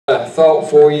thought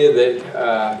for you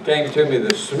that came to me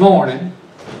this morning.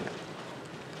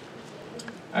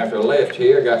 After I left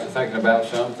here, I got to thinking about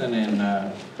something,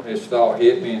 and this thought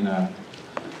hit me, and I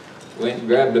went and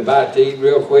grabbed a bite to eat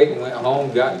real quick and went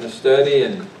home, got in the study,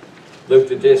 and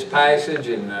looked at this passage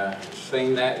and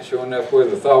seen that, sure enough, where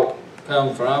the thought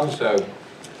come from. So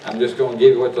I'm just going to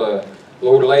give you what the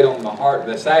Lord laid on my heart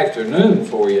this afternoon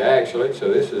for you, actually.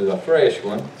 So this is a fresh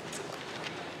one.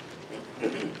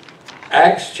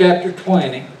 Acts chapter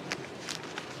 20.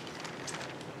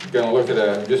 I'm going to look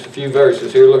at just a few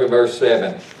verses here. Look at verse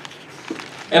 7.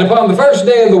 And upon the first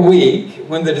day of the week,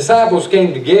 when the disciples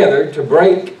came together to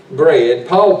break bread,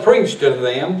 Paul preached unto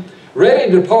them, ready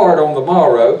to depart on the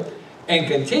morrow, and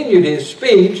continued his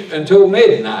speech until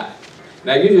midnight.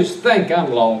 Now you just think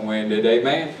I'm long-winded,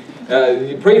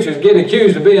 amen? Preachers get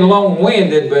accused of being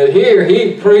long-winded, but here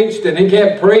he preached and he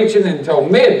kept preaching until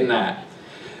midnight.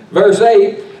 Verse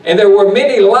 8, and there were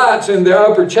many lights in the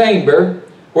upper chamber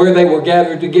where they were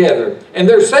gathered together. And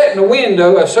there sat in a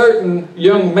window a certain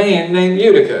young man named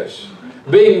Eutychus,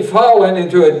 being fallen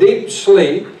into a deep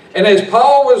sleep. And as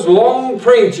Paul was long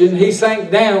preaching, he sank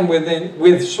down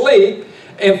with sleep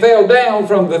and fell down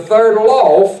from the third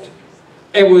loft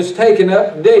and was taken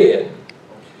up dead.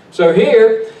 So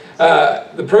here,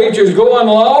 the preacher's going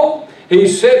along.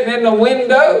 He's sitting in the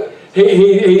window.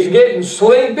 He's getting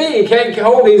sleepy. He can't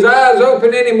hold his eyes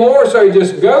open anymore, so he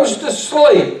just goes to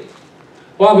sleep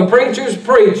while the preacher's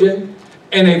preaching,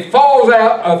 and he falls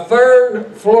out a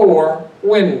third floor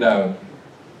window.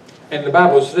 And the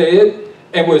Bible said,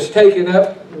 and was taken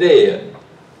up dead.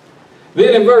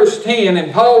 Then in verse 10,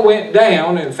 and Paul went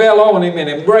down and fell on him and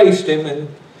embraced him,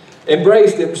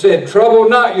 and said, trouble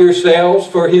not yourselves,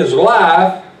 for his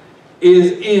life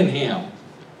is in him.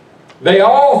 They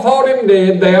all thought him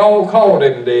dead. They all called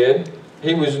him dead.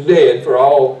 He was dead for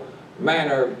all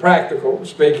manner of practical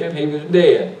speaking. He was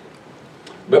dead.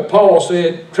 But Paul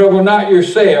said, trouble not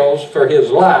yourselves, for his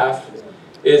life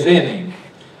is in him.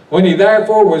 When he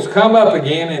therefore was come up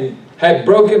again and had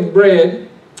broken bread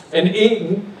and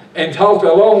eaten and talked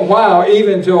a long while,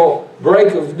 even till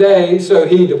break of day, so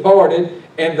he departed,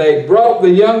 and they brought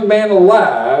the young man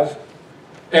alive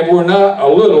and were not a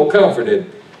little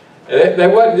comforted.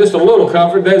 That wasn't just a little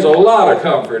comfort, there's a lot of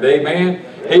comfort, amen.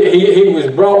 He was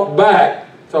brought back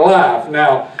to life.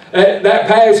 Now, that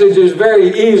passage is very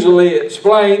easily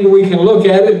explained. We can look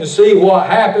at it and see what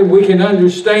happened. We can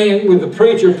understand with the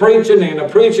preacher preaching and the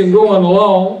preaching going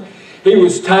along. He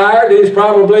was tired. He's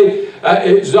probably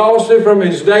exhausted from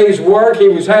his day's work. He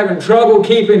was having trouble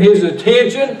keeping his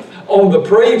attention on the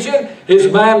preaching.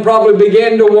 His mind probably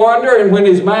began to wander, and when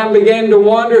his mind began to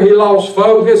wander, he lost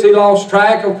focus. He lost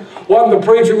track of what the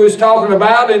preacher was talking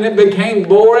about, and it became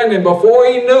boring, and before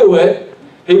he knew it,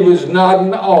 he was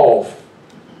nodding off.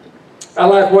 I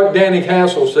like what Danny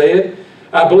Castle said.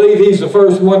 I believe he's the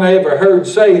first one I ever heard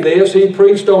say this. He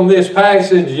preached on this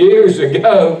passage years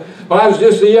ago. When I was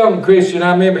just a young Christian,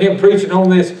 I remember him preaching on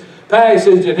this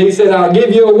passage, and he said, I'll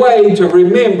give you a way to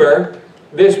remember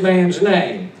this man's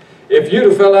name. If you'd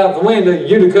have fell out the window,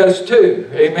 you'd have cussed too.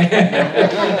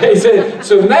 Amen. He said,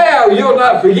 so now you'll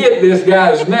not forget this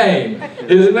guy's name.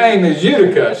 His name is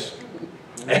Eutychus.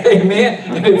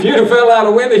 Amen. And if you'd have fell out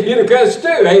the window, you'd have cussed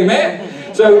too.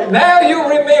 Amen. So now you'll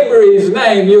remember his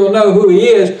name. You'll know who he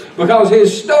is, because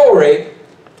his story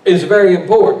is very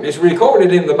important. It's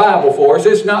recorded in the Bible for us.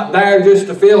 It's not there just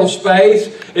to fill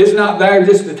space. It's not there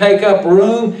just to take up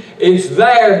room. It's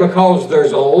there because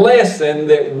there's a lesson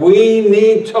that we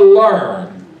need to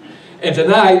learn. And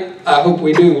tonight, I hope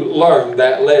we do learn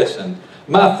that lesson.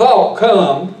 My thought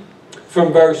comes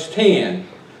from verse 10.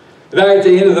 There at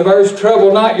the end of the verse,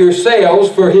 trouble not yourselves,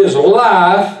 for his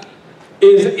life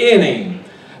is in him.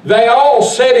 They all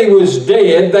said he was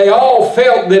dead. They all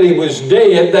felt that he was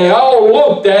dead. They all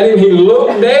looked at him. He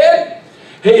looked dead.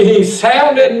 He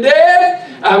sounded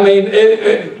dead. I mean,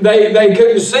 they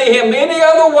couldn't see him any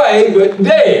other way but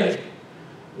dead.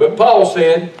 But Paul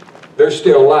said, there's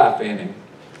still life in him.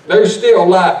 There's still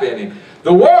life in him.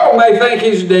 The world may think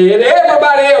he's dead.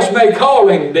 Everybody else may call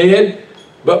him dead.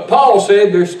 But Paul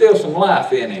said there's still some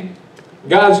life in him.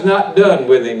 God's not done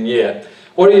with him yet.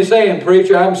 What are you saying,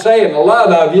 preacher? I'm saying a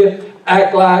lot of you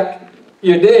act like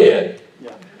you're dead.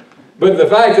 Yeah. But the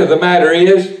fact of the matter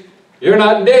is, you're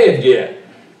not dead yet.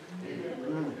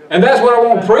 And that's what I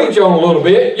want to preach on a little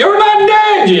bit. You're not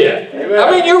dead yet. Amen.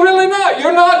 I mean, you're really not.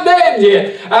 You're not dead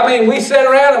yet. I mean, we sit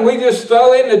around and we just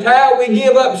throw in the towel. We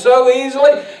give up so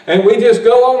easily. And we just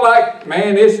go on like,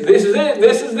 man, this is it.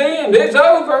 This is the end. It's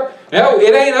over. No,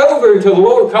 it ain't over until the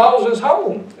Lord calls us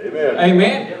home. Amen.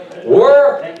 Amen.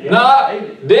 We're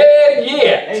not dead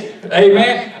yet.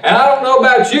 Amen. And I don't know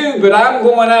about you, but I'm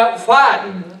going out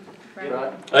fighting.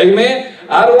 Amen.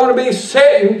 I don't want to be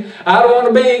sitting. I don't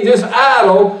want to be just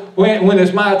idle when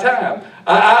it's my time.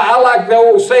 I like the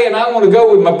old saying, I want to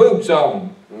go with my boots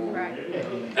on.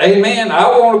 Amen. I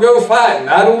want to go fighting.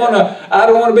 I don't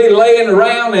want to be laying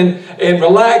around and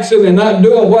relaxing and not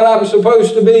doing what I'm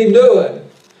supposed to be doing.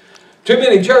 Too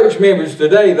many church members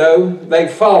today, though,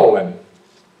 they've fallen.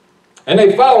 And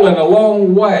they've fallen a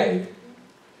long way.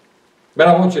 But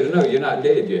I want you to know you're not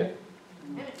dead yet.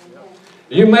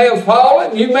 You may have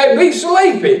fallen. You may be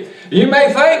sleepy. You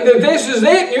may think that this is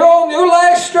it. You're on your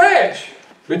last stretch.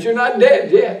 But you're not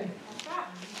dead yet.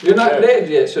 You're not dead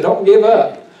yet, so don't give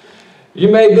up. You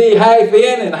may be half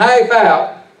in and half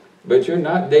out, but you're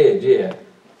not dead yet.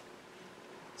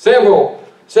 Several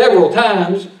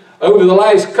times over the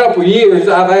last couple of years,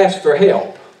 I've asked for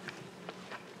help.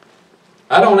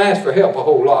 I don't ask for help a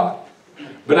whole lot,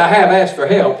 but I have asked for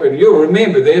help, and you'll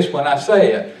remember this when I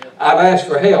say it. I've asked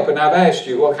for help, and I've asked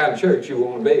you what kind of church you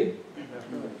want to be.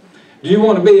 Do you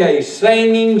want to be a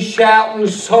singing, shouting,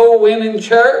 soul-winning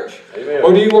church? Amen.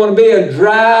 Or do you want to be a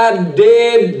dry,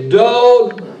 dead,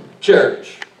 dull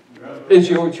church? It's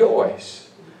your choice.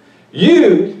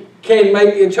 You can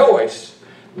make a choice.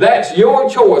 That's your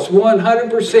choice,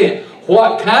 100%.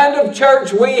 What kind of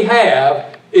church we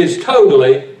have is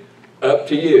totally up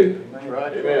to you.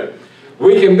 Right. Amen.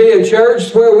 We can be a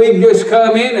church where we just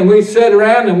come in and we sit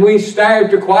around and we stare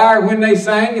at the choir when they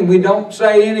sing and we don't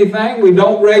say anything. We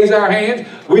don't raise our hands.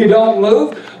 We don't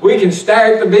move. We can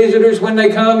stare at the visitors when they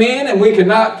come in and we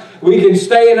can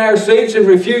stay in our seats and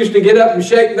refuse to get up and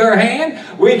shake their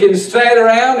hand. We can sit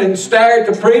around and stare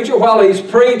at the preacher while he's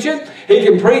preaching. He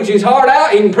can preach his heart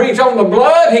out. He can preach on the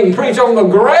blood. He can preach on the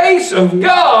grace of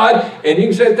God. And you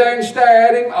can sit there and stare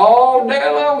at him all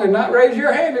day long and not raise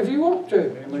your hand if you want to.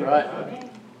 That's right.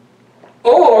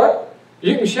 Or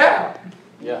you can shout.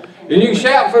 Yeah. And you can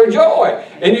shout for joy.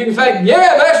 And you can think,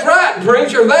 yeah, that's right,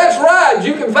 preacher, that's right.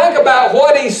 You can think about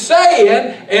what he's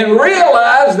saying and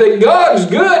realize that God's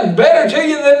good, better to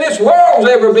you than this world's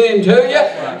ever been to you.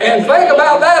 And think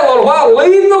about that a little while.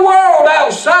 Leave the world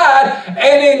outside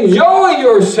and enjoy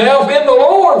yourself in the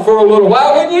Lord for a little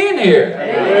while when you're in here.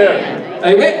 Amen.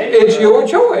 Amen. It's your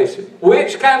choice.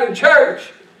 Which kind of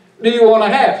church do you want to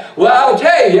have? Well, I'll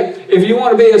tell you, if you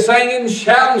want to be a singing,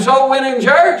 shouting, soul-winning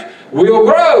church, we'll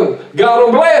grow. God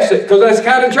will bless it, because that's the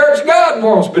kind of church God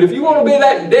wants. But if you want to be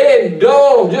that dead,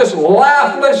 dull, just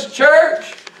lifeless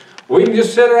church, we can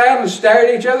just sit around and stare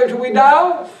at each other till we die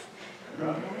off.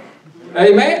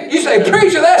 Amen? You say,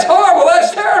 preacher, that's horrible,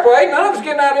 that's terrible. Ain't none of us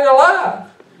getting out of here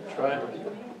alive. That's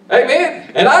right.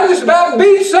 Amen? And I just about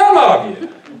beat some of you.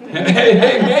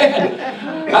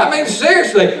 Amen? I mean,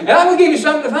 seriously. And I'm going to give you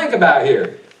something to think about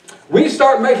here. We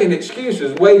start making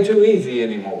excuses way too easy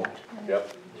anymore.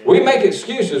 Yep. We make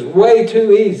excuses way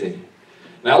too easy.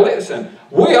 Now listen,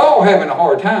 we all having a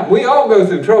hard time. We all go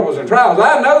through troubles and trials.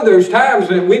 I know there's times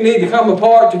that we need to come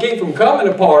apart to keep from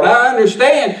coming apart. I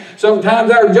understand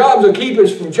sometimes our jobs will keep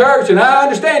us from church, and I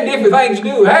understand different things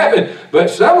do happen. But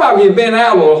some of you have been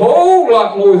out a whole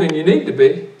lot more than you need to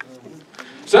be.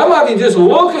 Some of you just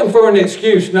looking for an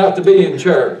excuse not to be in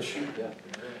church.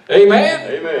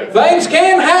 Amen? Amen. Things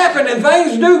can happen and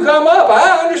things do come up.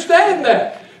 I understand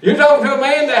that. You're talking to a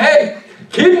man that had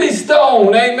kidney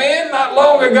stone, amen, not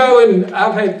long ago, and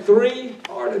I've had 3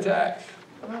 heart attacks.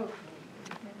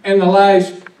 In the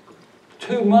last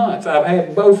 2 months, I've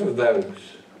had both of those.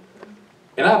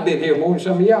 And I've been here more than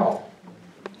some of y'all.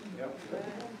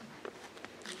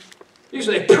 You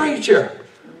say, preacher,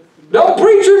 don't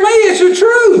preacher me, it's the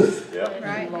truth. Yep.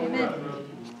 Right. Amen.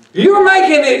 You're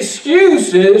making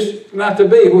excuses not to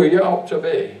be where you ought to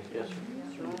be. Yes.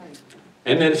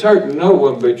 And it's hurting no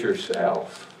one but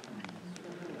yourself.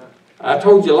 I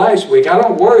told you last week, I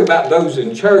don't worry about those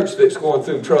in church that's going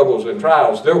through troubles and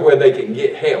trials. They're where they can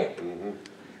get help.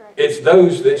 It's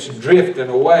those that's drifting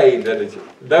away,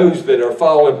 those that are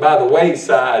falling by the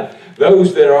wayside,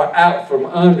 those that are out from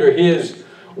under His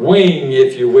wing,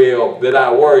 if you will, that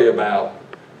I worry about.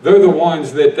 They're the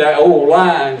ones that old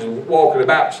lion's walking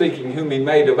about seeking whom he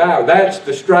may devour. That's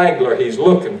the straggler he's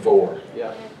looking for.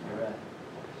 Yeah.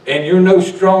 And you're no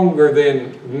stronger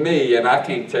than me, and I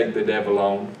can't take the devil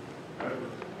on.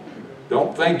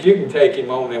 Don't think you can take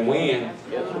him on and win.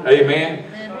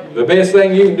 Amen. The best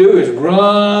thing you can do is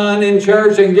run in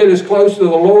church and get as close to the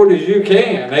Lord as you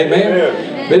can.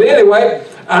 Amen. But anyway,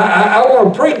 I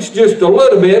want to preach just a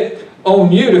little bit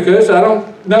on Eutychus. I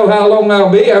don't know how long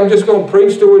I'll be. I'm just going to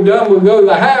preach till we're done. We'll go to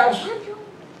the house.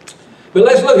 But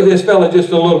let's look at this fella just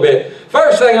a little bit.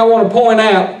 First thing I want to point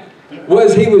out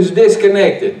was he was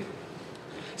disconnected.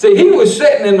 See, he was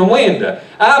sitting in the window.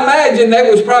 I imagine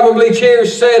there was probably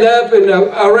chairs set up and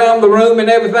around the room and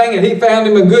everything, and he found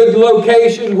him a good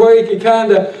location where he could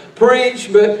kind of preach,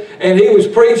 and he was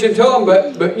preaching to him.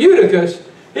 But Eutychus,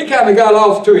 he kind of got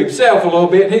off to himself a little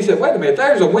bit, and he said, "Wait a minute,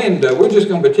 there's a window. We're just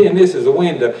going to pretend this is a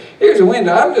window. Here's a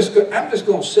window. I'm just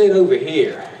going to sit over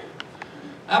here.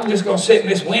 I'm just going to sit in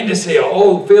this windowsill.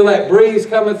 Oh, feel that breeze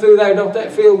coming through there? Don't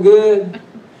that feel good?"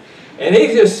 And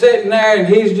he's just sitting there, and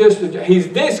he's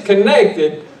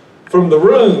disconnected from the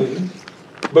room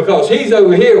because he's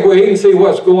over here where he can see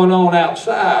what's going on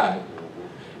outside.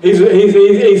 He's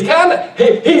in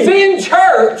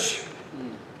church,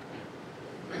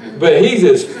 but he's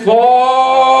as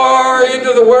far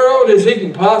into the world as he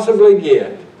can possibly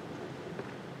get.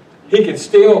 He can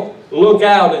still look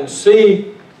out and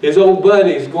see his old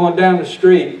buddies going down the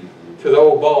street to the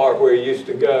old bar where he used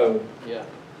to go. Yeah.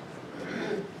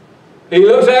 He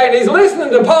looks at it and he's listening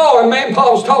to Paul, and man,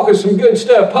 Paul's talking some good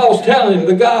stuff. Paul's telling him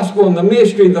the gospel and the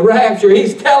mystery of the rapture.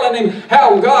 He's telling him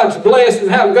how God's blessed and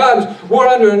how we're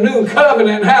under a new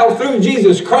covenant, and how through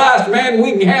Jesus Christ, man,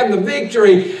 we can have the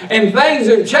victory, and things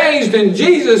have changed, and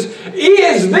Jesus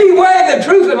is the way, the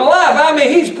truth, and the life. I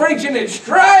mean, he's preaching it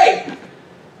straight.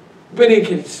 But he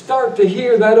can start to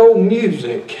hear that old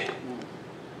music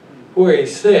where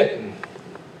he's sitting,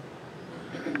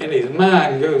 and his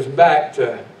mind goes back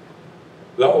to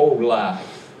the old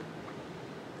life.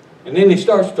 And then he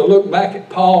starts to look back at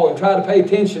Paul and try to pay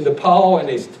attention to Paul, and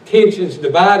his attention's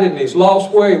divided, and he's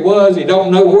lost where he was. He don't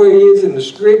know where he is in the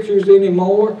scriptures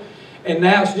anymore. And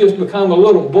now it's just become a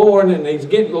little boring, and he's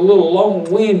getting a little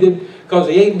long-winded because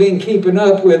he ain't been keeping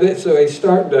up with it. So he's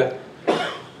starting to,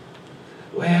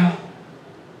 well,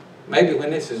 maybe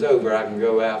when this is over I can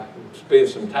go out and spend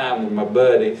some time with my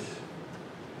buddies.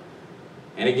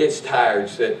 And he gets tired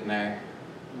sitting there.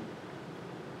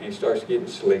 And he starts getting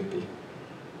sleepy.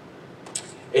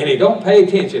 And he don't pay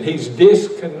attention. He's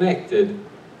disconnected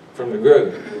from the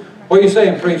group. What are you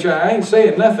saying, preacher? I ain't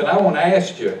saying nothing. I want to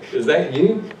ask you, is that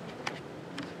you?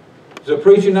 Does the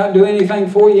preacher not do anything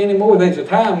for you anymore? There's a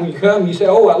time when you come and you say,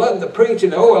 "Oh, I love the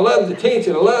preaching. Oh, I love the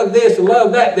teaching. I love this. I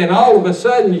love that." Then all of a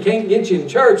sudden you can't get you in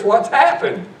church. What's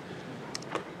happened?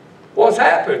 What's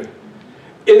happened?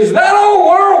 Is that old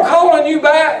world calling you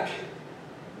back?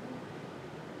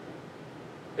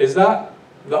 Is that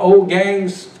the old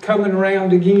gangs coming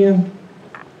around again?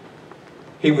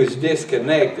 He was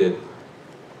disconnected.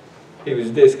 He was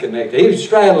disconnected. He was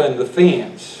straddling the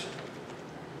fence.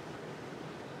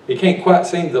 He can't quite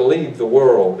seem to leave the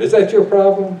world. Is that your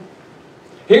problem?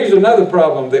 Here's another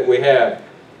problem that we have.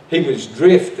 He was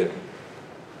drifting.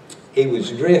 He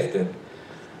was drifting.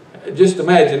 Just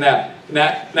imagine now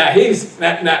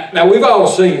we've all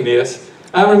seen this.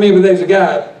 I remember there's a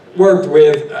guy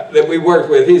that we worked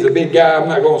with. He's a big guy. I'm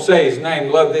not going to say his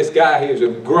name. Love this guy. He was a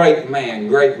great man,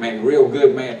 real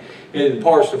good man in the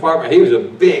parts department. He was a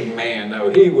big man, though.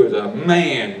 He was a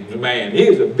man's man. He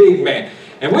was a big man.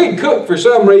 And we'd cook for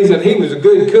some reason. He was a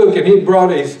good cook, and he brought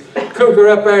his cooker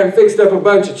up there and fixed up a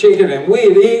bunch of chicken, and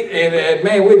we'd eat, and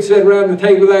man, we'd sit around the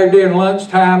table there during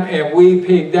lunchtime, and we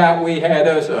pigged out. We had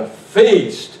us a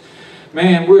feast.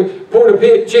 Man, pork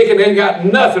chicken ain't got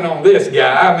nothing on this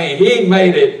guy. I mean, he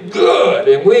made it good,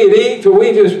 and we'd eat till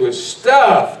we just was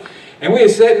stuffed. And we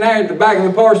was sitting there at the back of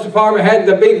the parts department, had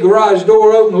the big garage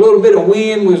door open, a little bit of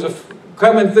wind was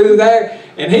coming through there,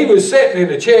 and he was sitting in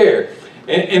a chair.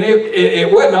 And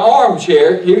it wasn't an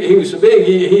armchair. He was so big,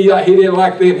 he didn't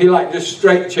like them. He liked just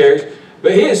straight chairs.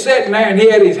 But he was sitting there, and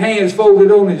he had his hands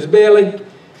folded on his belly,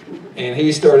 and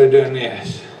he started doing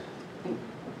this.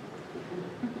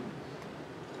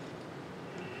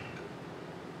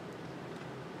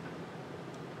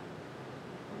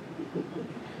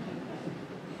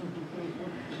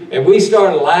 And we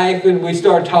started laughing, we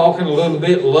started talking a little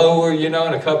bit lower, you know,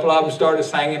 and a couple of them started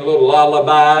singing little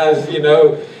lullabies, you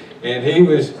know, and he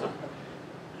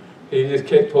just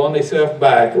kept pulling himself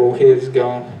back. Old head's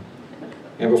gone.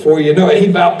 And before you know it, he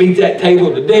about beat that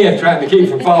table to death trying to keep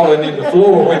from falling in the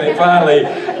floor when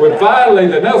finally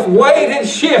enough weight had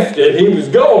shifted, he was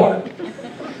going.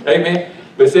 Amen.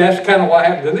 But see, that's kind of what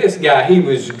happened to this guy. He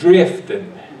was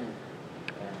drifting.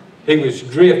 He was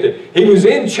drifting. He was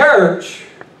in church,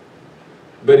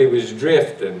 but he was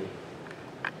drifting.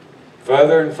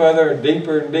 Further and further and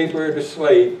deeper to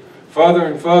sleep. Further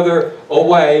and further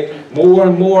away. More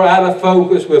and more out of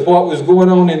focus with what was going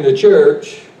on in the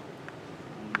church.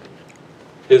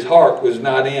 His heart was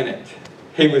not in it.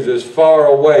 He was as far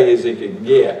away as he could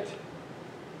get.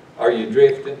 Are you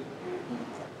drifting?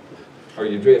 Are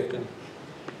you drifting?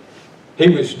 He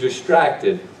was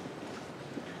distracted.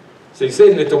 See,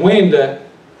 sitting at the window,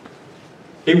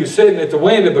 he was sitting at the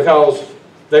window because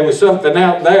there was something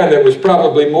out there that was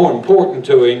probably more important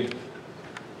to him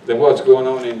than what's going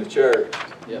on in the church.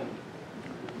 Yeah.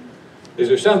 Is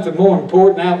there something more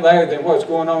important out there than what's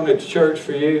going on at the church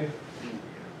for you?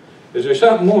 Is there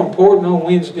something more important on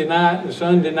Wednesday night and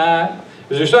Sunday night?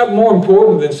 Is there something more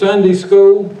important than Sunday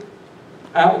school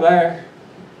out there?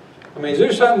 I mean, is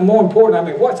there something more important? I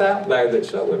mean, what's out there that's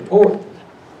so important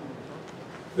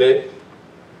that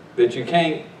you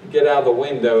can't get out of the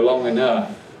window long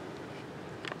enough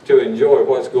to enjoy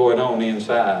what's going on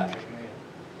inside?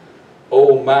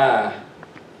 Oh my.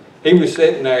 He was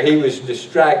sitting there, he was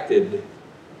distracted.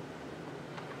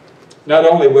 Not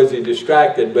only was he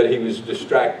distracted, but he was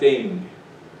distracting.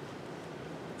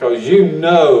 Because you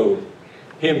know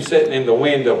him sitting in the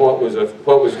window, what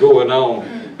was going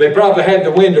on. They probably had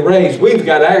the window raised. We've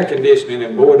got air conditioning,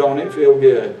 and boy, don't it feel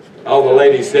good. All the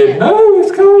ladies said, no,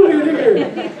 it's cold in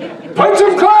here. Put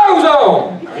some clothes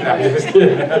on. No, just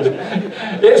kidding.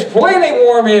 It's plenty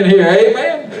warm in here,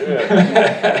 amen?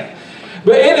 Yeah.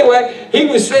 But anyway, he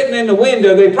was sitting in the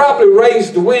window. They probably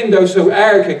raised the window so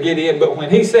air could get in, but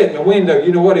when he sat in the window,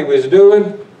 you know what he was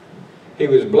doing? He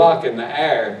was blocking the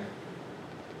air.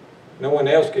 No one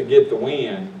else could get the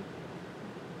wind.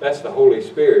 That's the Holy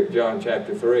Spirit, John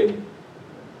chapter 3.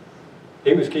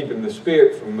 He was keeping the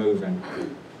Spirit from moving.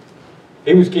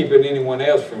 He was keeping anyone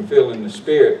else from feeling the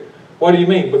Spirit. What do you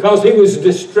mean? Because he was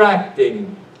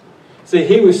distracting. See,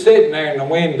 he was sitting there in the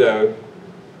window.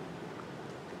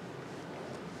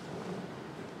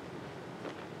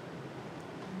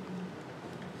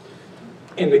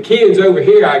 And the kids over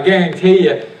here, I guarantee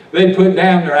you, they'd put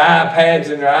down their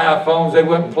iPads and their iPhones. They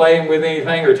wasn't playing with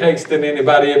anything or texting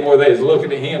anybody anymore. They was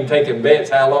looking at him, taking bets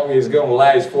how long he was going to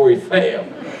last before he fell.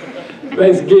 They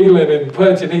was giggling and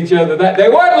punching each other. They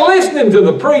wasn't listening to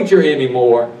the preacher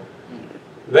anymore.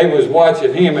 They was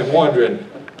watching him and wondering,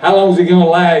 how long is he going to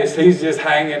last? He's just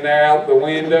hanging there out the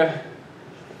window,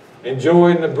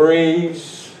 enjoying the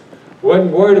breeze.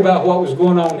 Wasn't worried about what was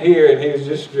going on here, and he was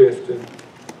just drifting.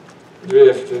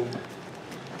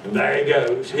 And there he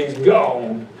goes. He's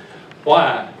gone.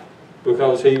 Why?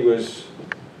 Because he was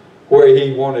where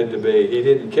he wanted to be. He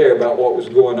didn't care about what was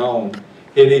going on. And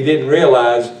he didn't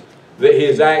realize that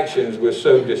his actions were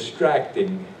so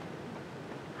distracting.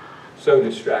 So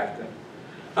distracting.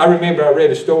 I remember I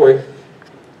read a story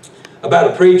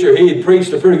about a preacher. He had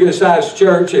preached a pretty good sized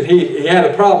church, and he had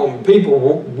a problem. People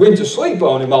went to sleep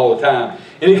on him all the time.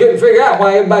 And he couldn't figure out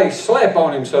why everybody slept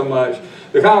on him so much.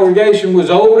 The congregation was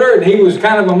older, and he was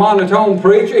kind of a monotone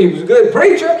preacher. He was a good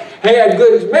preacher. He had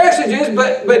good messages,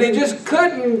 but he just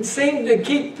couldn't seem to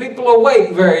keep people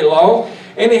awake very long.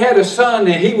 And he had a son,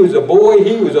 and he was a boy.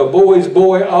 He was a boy's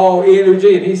boy, all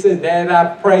energy. And he said, Dad,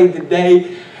 I prayed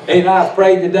today, and I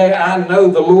prayed today. I know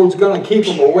the Lord's going to keep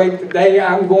him awake today.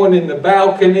 I'm going in the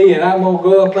balcony, and I'm going to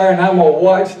go up there, and I'm going to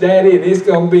watch Daddy, and it's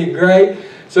going to be great.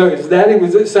 So his daddy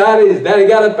was excited. His daddy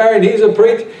got up there, and he's a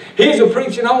preacher. He's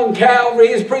preaching on Calvary.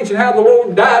 He's preaching how the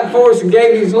Lord died for us and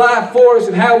gave His life for us,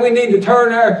 and how we need to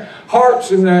turn our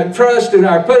hearts and trust and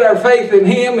put our faith in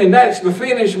Him, and that's the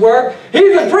finished work.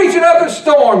 He's preaching up a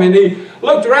storm, and he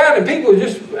looked around, and people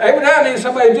just, every now and then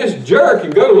somebody just jerk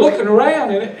and go looking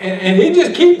around, and he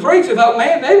just keep preaching. Thought,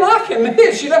 man, they liking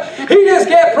this, you know. He just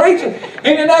kept preaching,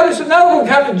 and you notice another one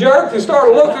kind of jerked and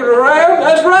started looking around.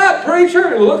 That's right,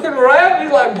 preacher, and looking around. And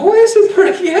he's like, boy, this is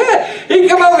pretty good. He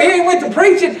come over here and went to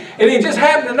preaching, and he just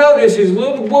happened to notice his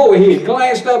little boy. He had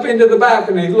glanced up into the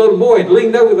balcony. His little boy had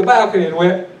leaned over the balcony and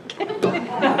went,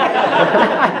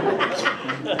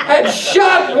 had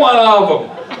shot one of them.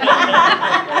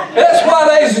 That's why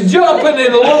they was jumping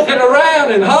and looking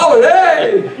around and hollering,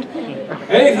 hey!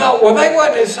 And he thought, well, they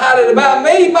wasn't excited about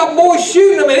me. My boy's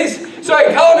shooting him. So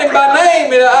he called him by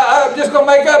name, and I'm just going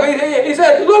to make up. He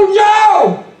said, Little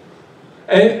Joe!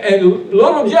 And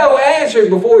little Joe answered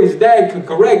before his dad could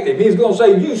correct him. He's going to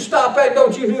say, you stop that,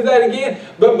 don't you do that again.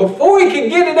 But before he could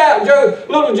get it out,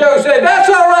 little Joe said, that's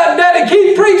all right, Daddy,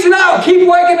 keep preaching, I'll keep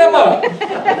waking them up.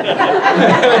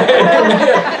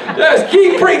 Just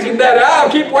keep preaching, Daddy, I'll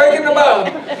keep waking them up.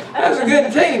 That's a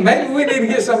good team. Maybe we need to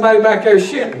get somebody back there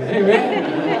shooting. Amen.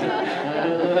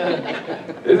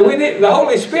 The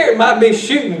Holy Spirit might be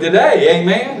shooting today.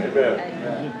 Amen. Amen.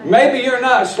 Maybe you're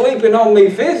not sleeping on me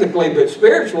physically, but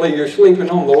spiritually you're sleeping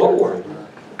on the Lord.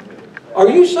 Are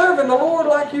you serving the Lord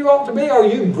like you ought to be? Are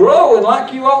you growing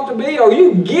like you ought to be? Are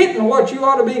you getting what you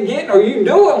ought to be getting? Are you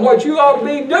doing what you ought to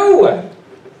be doing?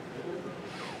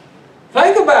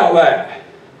 Think about that.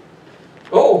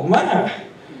 Oh my.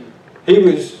 He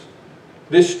was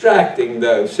distracting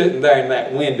though, sitting there in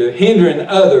that window, hindering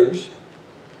others.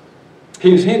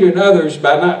 He was hindering others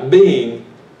by not being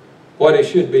what he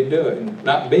should be doing.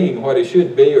 Not being what he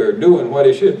should be or doing what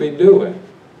he should be doing.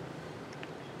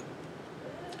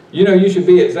 You know, you should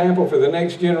be an example for the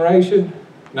next generation,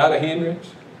 not a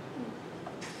hindrance.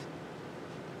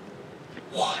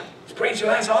 What? Preacher,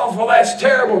 that's awful, that's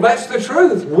terrible, that's the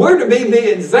truth. We're to be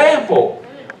the example,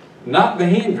 not the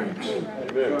hindrance.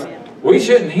 Amen. We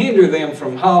shouldn't hinder them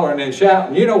from hollering and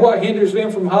shouting. You know what hinders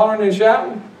them from hollering and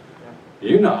shouting?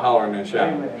 You not hollering and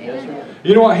shouting.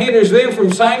 You know what hinders them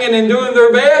from singing and doing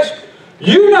their best?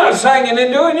 You not singing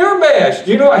and doing your best.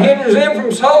 You know what hinders them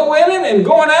from soul winning and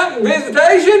going out in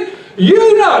visitation?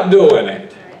 You not doing it.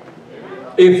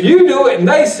 If you do it and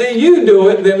they see you do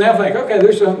it, then they'll think, okay,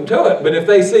 there's something to it. But if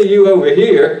they see you over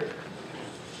here,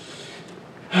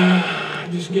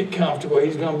 just get comfortable.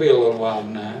 He's going to be a little while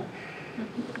tonight.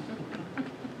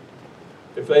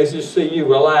 If they just see you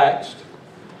relaxed,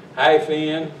 half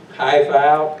in, half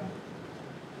out,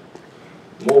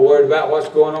 more worried about what's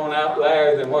going on out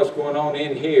there than what's going on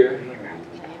in here,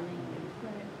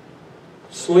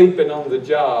 sleeping on the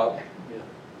job.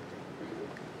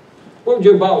 What would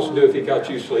your boss do if he caught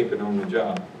you sleeping on the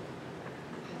job?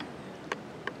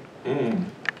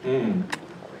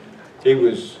 He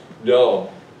was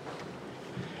dull.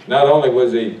 Not only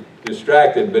was he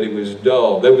distracted, but he was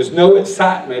dull. There was no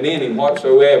excitement in him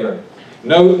whatsoever.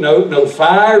 No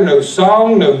fire, no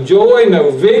song, no joy,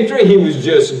 no victory. He was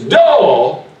just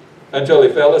dull until he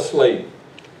fell asleep.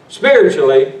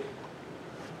 Spiritually,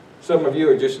 some of you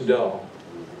are just dull.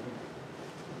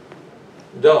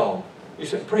 Dull. You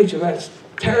say, preacher, that's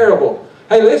terrible.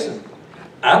 Hey, listen,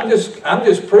 I'm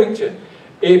just preaching.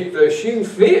 If the shoe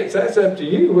fits, that's up to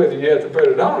you whether you have to put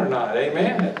it on or not.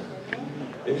 Amen.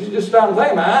 If you just stop and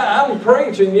think, I'm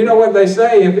preaching. You know what they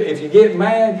say? If you get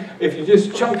mad, if you're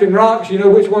just chunking rocks, you know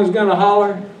which one's going to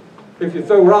holler? If you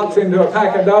throw rocks into a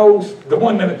pack of dogs, the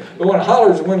one that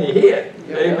hollers is when you hit.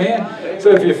 Amen.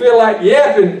 So if you feel like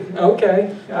yapping,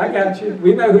 okay, I got you.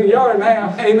 We know who you are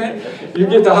now. Amen. You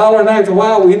get to hollering after a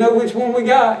while, we know which one we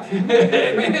got.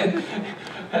 Amen.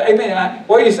 Amen.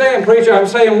 What are you saying, preacher? I'm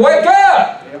saying, wake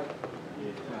up.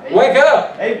 Wake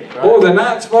up. Oh, the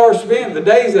night's far spent, the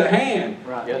day's at hand.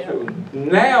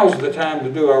 Now's the time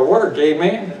to do our work.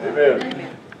 Amen.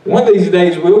 Amen. One of these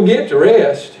days we'll get to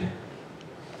rest.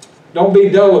 Don't be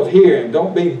dull of hearing.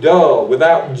 Don't be dull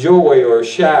without joy or a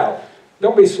shout.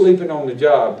 Don't be sleeping on the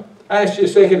job. I asked you a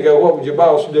second ago, what would your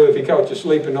boss do if he caught you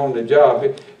sleeping on the job?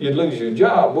 You'd lose your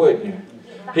job, wouldn't you?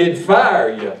 He'd fire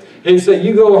you. He'd say,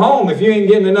 you go home. If you ain't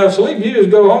getting enough sleep, you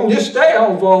just go home. Just stay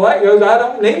home for all that goes. I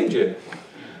don't need you.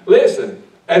 Listen,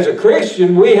 as a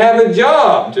Christian, we have a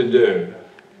job to do.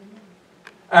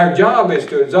 Our job is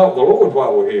to exalt the Lord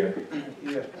while we're here.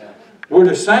 We're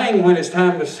to sing when it's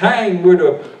time to sing. We're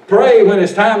to pray when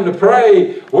it's time to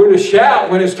pray. We're to shout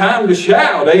when it's time to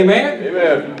shout. Amen?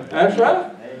 Amen. That's right.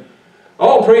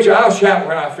 Oh, preacher, I'll shout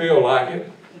when I feel like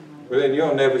it. Well, then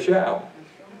you'll never shout.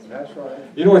 That's right.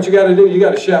 You know what you got to do? You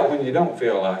got to shout when you don't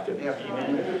feel like it.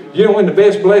 Yeah. You know when the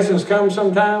best blessings come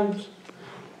sometimes?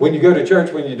 When you go to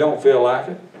church when you don't feel like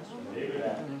it.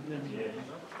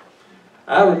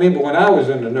 I remember when I was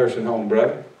in the nursing home,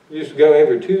 brother. I used to go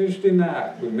every Tuesday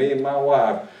night with me and my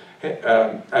wife.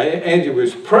 Angie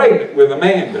was pregnant with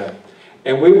Amanda.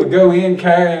 And we would go in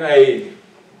carrying a,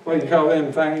 what do you call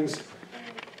them things?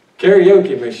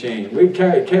 Karaoke machine. We'd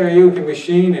carry a karaoke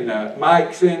machine and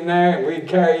mics in there. And we'd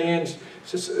carry in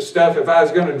stuff if I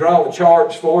was going to draw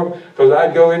charts for them. Because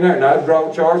I'd go in there and I'd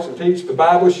draw charts and teach the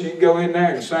Bible. She'd go in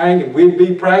there and sing. And we'd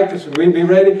be practicing. We'd be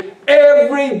ready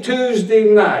every Tuesday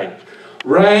night.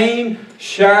 Rain,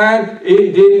 shine,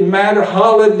 it didn't matter.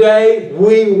 Holiday,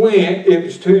 we went. It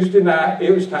was Tuesday night. It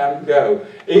was time to go.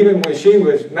 Even when she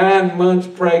was 9 months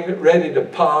pregnant, ready to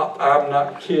pop, I'm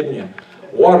not kidding you.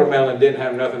 Watermelon didn't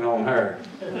have nothing on her.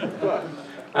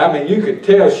 I mean, you could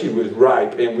tell she was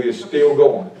ripe, and we were still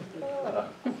going.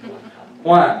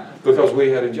 Why? Because we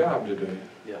had a job to do.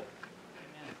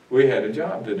 We had a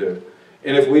job to do.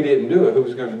 And if we didn't do it, who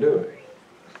was going to do it?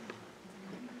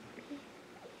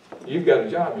 You've got a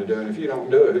job to do, and if you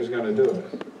don't do it, who's going to do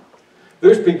it?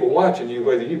 There's people watching you,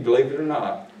 whether you believe it or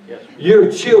not. Yes.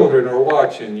 Your children are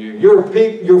watching you. Your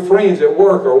friends at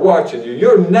work are watching you.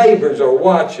 Your neighbors are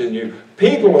watching you.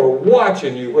 People are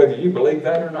watching you, whether you believe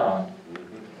that or not.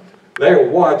 They're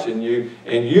watching you,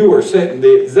 and you are setting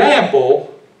the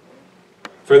example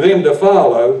for them to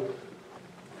follow,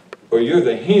 or you're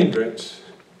the hindrance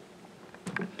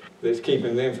that's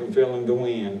keeping them from feeling the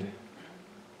wind.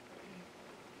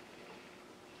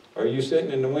 Are you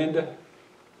sitting in the window,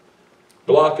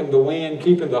 blocking the wind,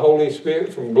 keeping the Holy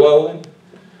Spirit from blowing?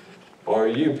 Or are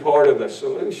you part of the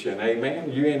solution?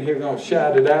 Amen. You in here going to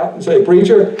shout it out and say,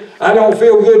 preacher, I don't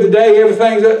feel good today.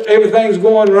 Everything's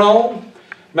going wrong.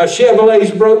 My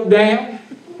Chevrolet's broke down.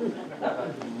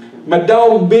 My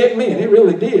dog bit me, and it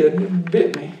really did. It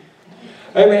bit me.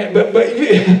 Amen. But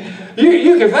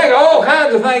you can think of all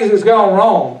kinds of things that's gone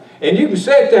wrong. And you can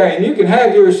sit there and you can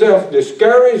have yourself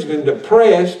discouraged and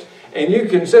depressed. And you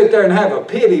can sit there and have a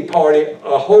pity party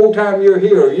a whole time you're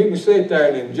here. Or you can sit there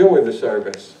and enjoy the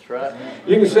service. That's right.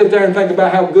 You can sit there and think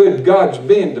about how good God's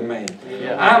been to me.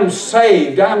 Yeah. I'm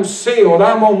saved. I'm sealed.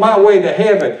 I'm on my way to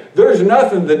heaven. There's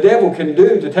nothing the devil can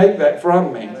do to take that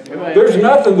from me. Amen. There's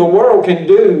nothing the world can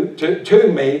do to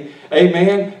me,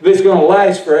 amen, that's going to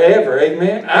last forever,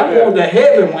 amen. I'm going to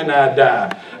heaven when I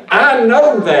die. I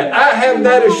know that. I have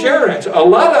that assurance. A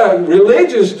lot of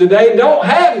religions today don't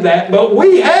have that, but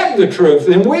we have the truth,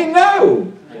 and we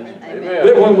know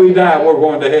that when we die, we're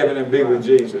going to heaven and be with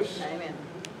Jesus.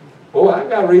 Well, I've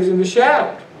got reason to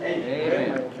shout.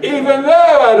 Amen. Even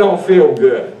though I don't feel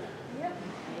good,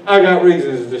 I got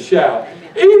reasons to shout.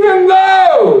 Even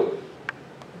though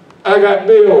I got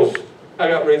bills, I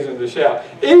got reasons to shout.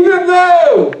 Even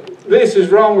though this is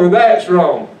wrong or that's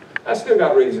wrong, I still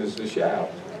got reasons to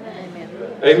shout.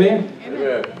 Amen?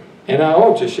 Amen. And I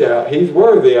ought to shout. He's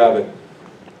worthy of it.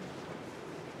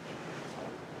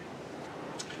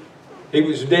 He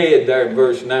was dead there in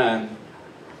verse 9.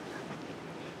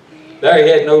 There he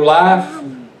had no life,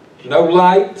 no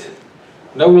light,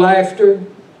 no laughter.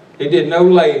 He did no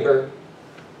labor.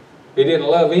 He didn't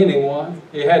love anyone.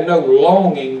 He had no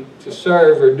longing to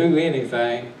serve or do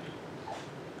anything.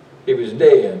 He was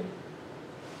dead.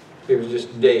 He was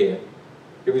just dead.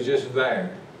 He was just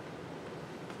there.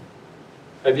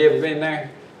 Have you ever been there?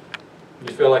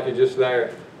 You feel like you're just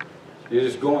there. You're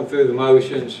just going through the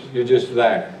motions. You're just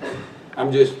there.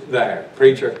 I'm just there.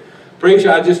 Preacher,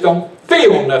 I just don't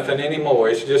feel nothing anymore.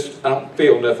 It's just, I don't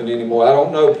feel nothing anymore. I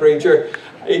don't know, preacher.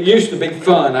 It used to be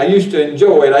fun. I used to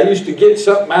enjoy it. I used to get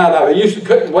something out of it.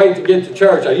 Couldn't wait to get to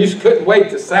church. Couldn't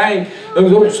wait to sing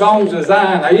those old songs of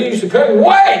Zion. Couldn't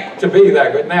wait to be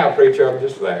there. But now, preacher, I'm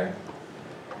just there.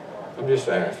 I'm just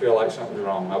there. I feel like something's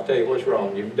wrong. I'll tell you what's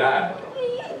wrong. You've died.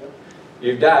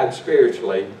 You've died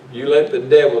spiritually. You let the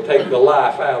devil take the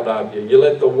life out of you. You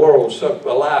let the world suck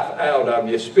the life out of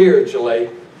you.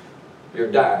 Spiritually,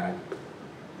 you're dying.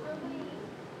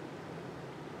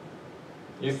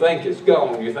 You think it's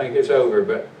gone. You think it's over.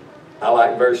 But I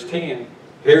like verse 10.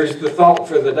 Here's the thought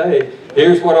for the day.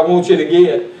 Here's what I want you to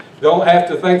get. Don't have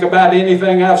to think about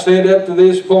anything I've said up to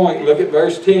this point. Look at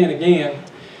verse 10 again.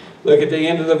 Look at the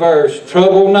end of the verse.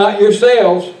 Trouble not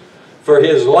yourselves, for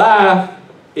his life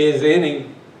is in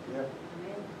him.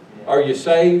 Are you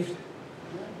saved?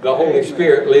 The Holy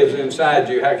Spirit lives inside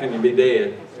you. How can you be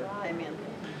dead?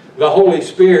 The Holy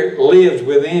Spirit lives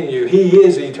within you. He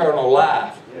is eternal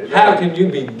life. How can you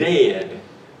be dead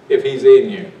if He's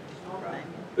in you?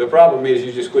 The problem is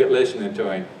you just quit listening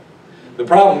to Him. The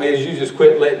problem is you just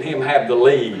quit letting Him have the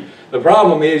lead. The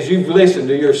problem is you've listened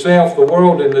to yourself, the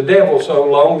world, and the devil so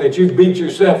long that you've beat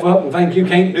yourself up and think you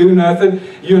can't do nothing.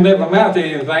 You'll never amount to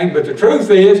anything. But the truth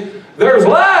is, there's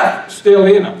life still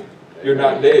in them. You're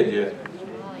not dead yet.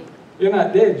 You're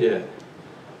not dead yet.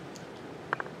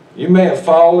 You may have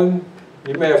fallen.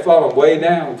 You may have fallen way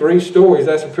down 3 stories.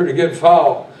 That's a pretty good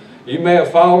fall. You may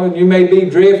have fallen. You may be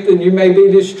drifting. You may be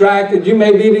distracted. You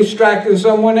may be distracting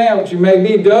someone else. You may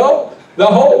be dull. The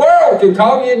whole world can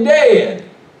call you dead.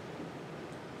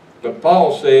 But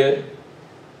Paul said,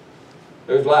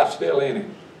 there's life still in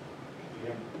him.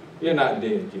 You're not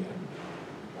dead yet.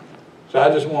 So I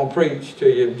just want to preach to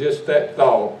you just that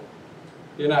thought.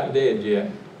 You're not dead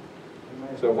yet.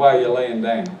 So why are you laying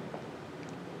down?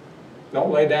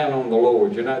 Don't lay down on the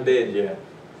Lord. You're not dead yet.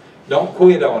 Don't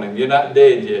quit on Him. You're not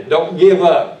dead yet. Don't give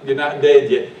up. You're not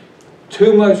dead yet.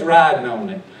 Too much riding on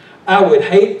it. I would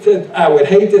hate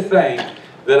to think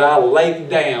that I laid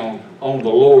down on the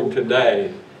Lord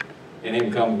today and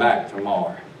Him come back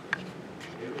tomorrow.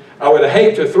 I would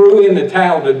hate to throw in the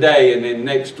towel today and then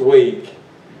next week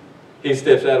He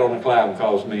steps out on a cloud and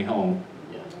calls me home.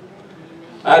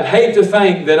 I'd hate to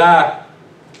think that I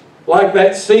like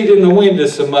that seat in the window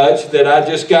so much that I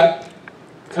just got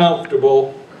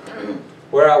comfortable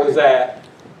where I was at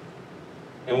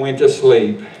and went to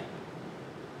sleep.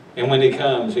 And when He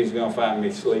comes, He's going to find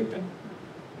me sleeping.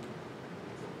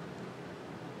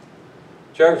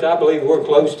 Church, I believe we're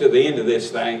close to the end of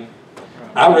this thing.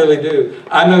 I really do.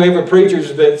 I know every preacher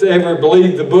that's ever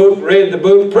believed the book, read the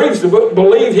book, preached the book,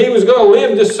 believed he was going to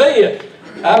live to see it.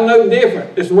 I'm no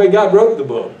different. It's the way God wrote the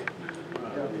book.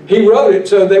 He wrote it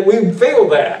so that we feel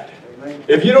that.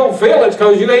 If you don't feel it, it's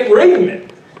because you ain't reading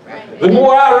it. The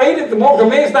more I read it, the more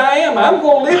convinced I am I'm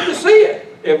going to live to see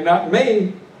it. If not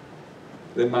me,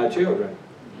 then my children.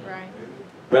 Right.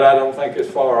 But I don't think it's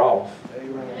far off.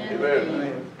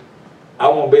 Amen. I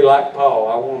want to be like Paul.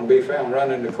 I want to be found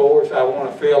running the course. I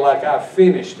want to feel like I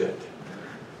finished it.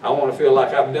 I want to feel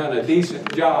like I've done a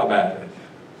decent job at it.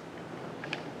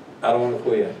 I don't want to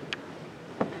quit.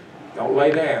 Don't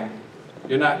lay down.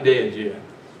 You're not dead yet.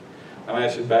 I'm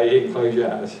asking you, you can close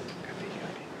your eyes.